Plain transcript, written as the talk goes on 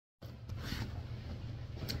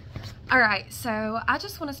All right, so I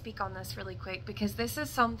just want to speak on this really quick because this is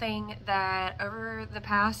something that over the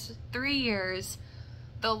past 3 years,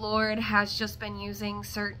 the Lord has just been using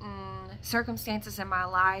certain circumstances in my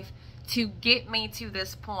life to get me to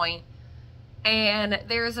this point. And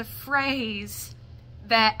there's a phrase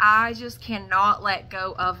that I just cannot let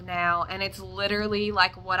go of now, and it's literally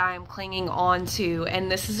like what I'm clinging on to.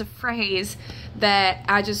 And this is a phrase that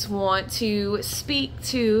I just want to speak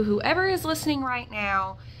to whoever is listening right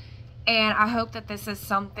now. And I hope that this is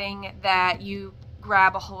something that you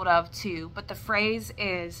grab a hold of too. But the phrase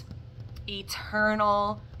is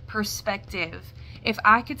eternal perspective. If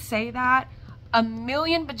I could say that a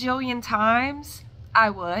million bajillion times, I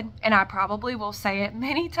would. And I probably will say it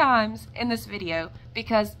many times in this video,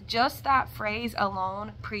 because just that phrase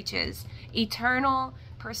alone preaches eternal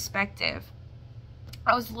perspective.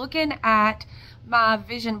 I was looking at my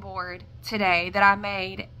vision board today that I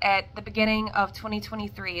made at the beginning of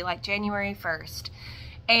 2023, like January 1st.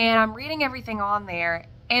 And I'm reading everything on there.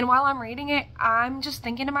 And while I'm reading it, I'm just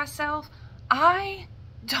thinking to myself, I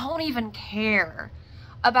don't even care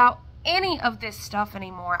about any of this stuff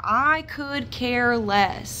anymore. I could care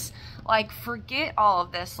less. Like, forget all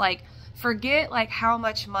of this. Like, forget like how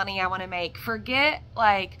much money I want to make. Forget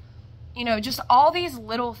like, just all these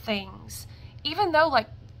little things. Even though like,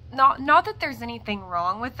 not that there's anything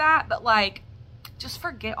wrong with that, but like, just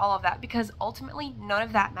forget all of that, because ultimately none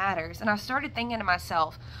of that matters. And I started thinking to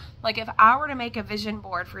myself, like, if I were to make a vision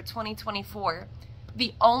board for 2024,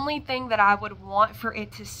 the only thing that I would want for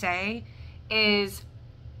it to say is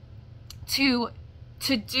to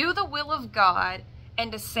do the will of God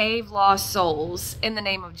and to save lost souls in the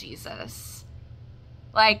name of Jesus.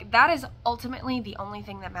 Like, that is ultimately the only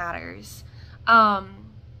thing that matters.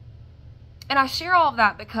 And I share all of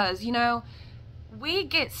that because, we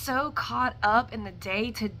get so caught up in the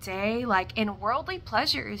day-to-day, like in worldly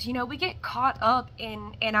pleasures. We get caught up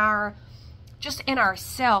in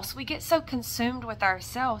ourselves. We get so consumed with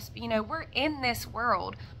ourselves. We're in this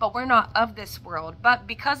world, but we're not of this world. But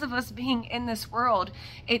because of us being in this world,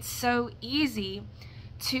 it's so easy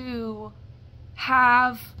to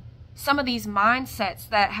have some of these mindsets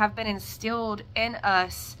that have been instilled in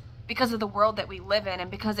us because of the world that we live in, and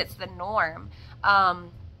because it's the norm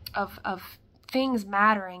of things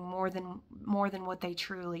mattering more than what they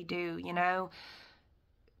truly do,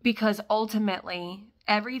 because ultimately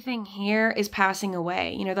everything here is passing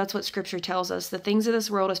away. That's what scripture tells us. The things of this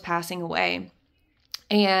world is passing away,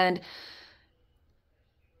 and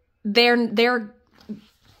they're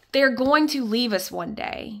going to leave us one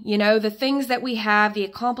day. The things that we have, the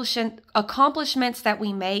accomplishments that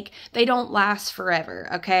we make, they don't last forever,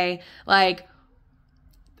 okay? Like,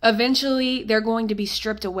 eventually they're going to be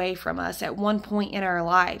stripped away from us at one point in our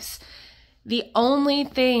lives. The only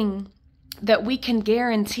thing that we can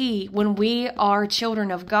guarantee when we are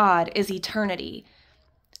children of God is eternity.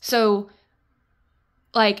 So,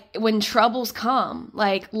 like, when troubles come,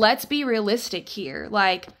 like, let's be realistic here.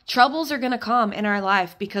 Like, troubles are going to come in our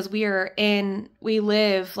life because we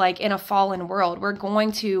live like in a fallen world. We're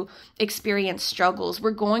going to experience struggles.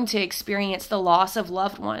 We're going to experience the loss of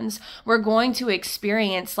loved ones. We're going to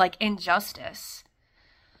experience like injustice.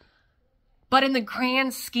 But in the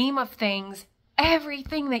grand scheme of things,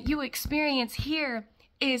 everything that you experience here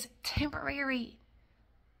is temporary.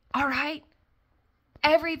 All right?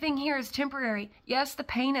 Everything here is temporary. Yes, the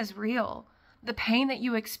pain is real. The pain that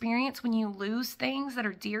you experience when you lose things that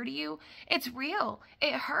are dear to you, it's real.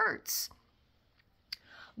 It hurts.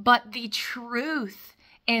 But the truth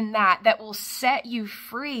in that will set you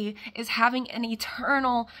free is having an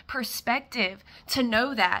eternal perspective, to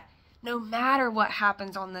know that no matter what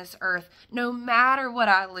happens on this earth, no matter what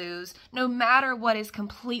I lose, no matter what is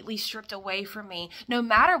completely stripped away from me, no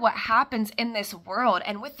matter what happens in this world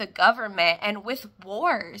and with the government and with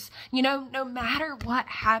wars, no matter what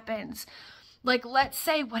happens, like, let's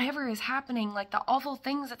say whatever is happening, like the awful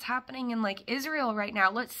things that's happening in like Israel right now,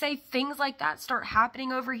 let's say things like that start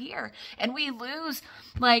happening over here and we lose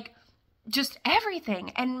like just everything.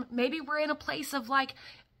 And maybe we're in a place of like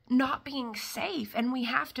not being safe, and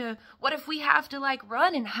what if we have to like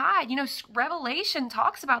run and hide? Revelation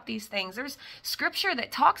talks about these things. There's scripture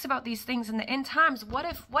that talks about these things in the end times. What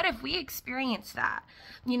if we experience that,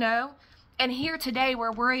 And here today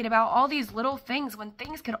we're worried about all these little things when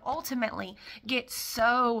things could ultimately get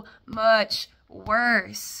so much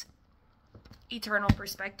worse. Eternal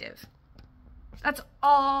perspective. That's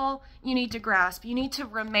all you need to grasp. You need to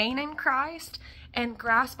remain in Christ and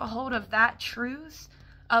grasp a hold of that truth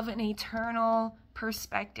of an eternal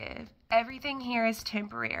perspective. Everything here is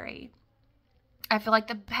temporary. I feel like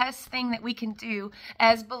the best thing that we can do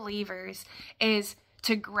as believers is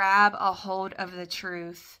to grab a hold of the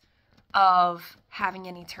truth of having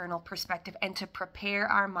an eternal perspective and to prepare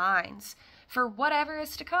our minds for whatever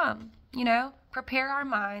is to come. You know, prepare our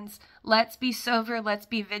minds. Let's be sober. Let's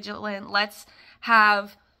be vigilant. Let's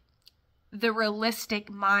have the realistic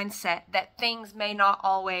mindset that things aren't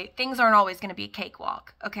always going to be a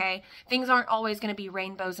cakewalk. Okay. Things aren't always going to be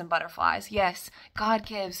rainbows and butterflies. Yes, God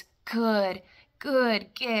gives good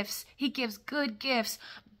gifts. He gives good gifts,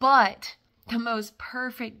 but the most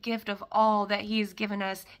perfect gift of all that he has given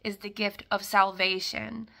us is the gift of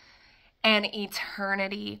salvation and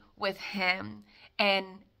eternity with him.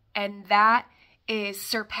 And that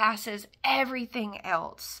surpasses everything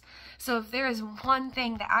else. So if there is one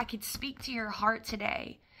thing that I could speak to your heart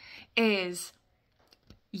today, is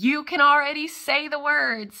you can already say the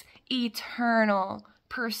words eternal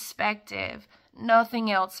perspective. Nothing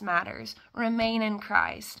else matters. Remain in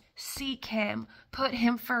Christ. Seek him. Put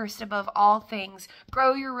him first above all things.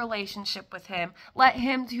 Grow your relationship with him. Let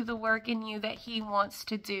him do the work in you that he wants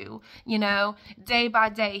to do. You know, day by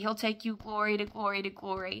day, he'll take you glory to glory to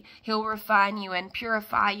glory. He'll refine you and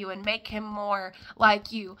purify you and make him more like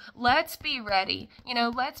you. Let's be ready. You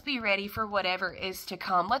know, let's be ready for whatever is to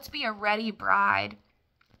come. Let's be a ready bride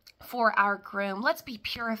for our groom. Let's be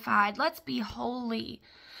purified. Let's be holy.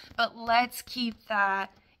 But let's keep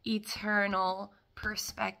that eternal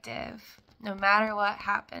perspective, no matter what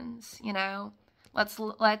happens, you know.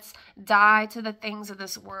 Let's die to the things of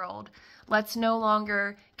this world. Let's no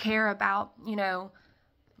longer care about, you know,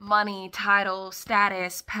 money, title,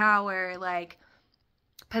 status, power, like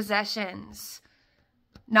possessions.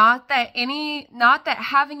 Not that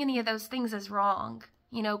having any of those things is wrong.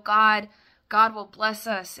 You know, God will bless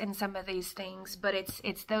us in some of these things, but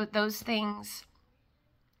it's those things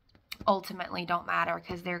ultimately don't matter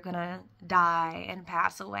because they're gonna die and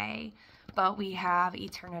pass away, but we have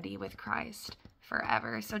eternity with Christ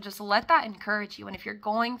forever. So just let that encourage you. And if you're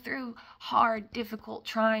going through hard, difficult,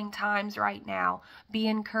 trying times right now, be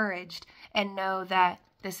encouraged and know that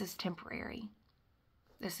this is temporary.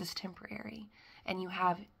 This is temporary, and you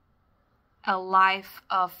have a life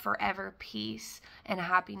of forever peace and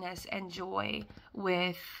happiness and joy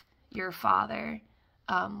with your Father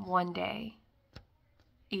one day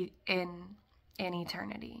in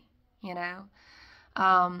eternity, you know.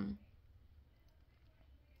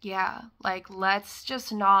 Yeah, like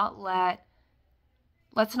let's not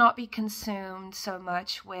be consumed so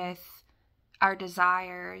much with our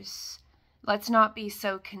desires. Let's not be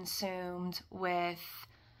so consumed with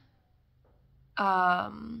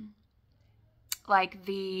like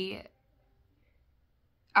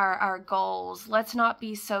our goals. Let's not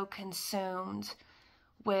be so consumed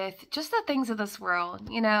with just the things of this world,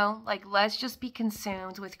 you know, like let's just be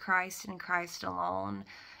consumed with Christ and Christ alone,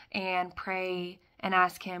 and pray and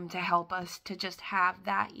ask him to help us to just have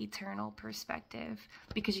that eternal perspective,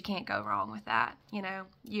 because you can't go wrong with that. You know,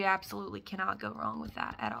 you absolutely cannot go wrong with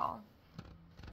that at all.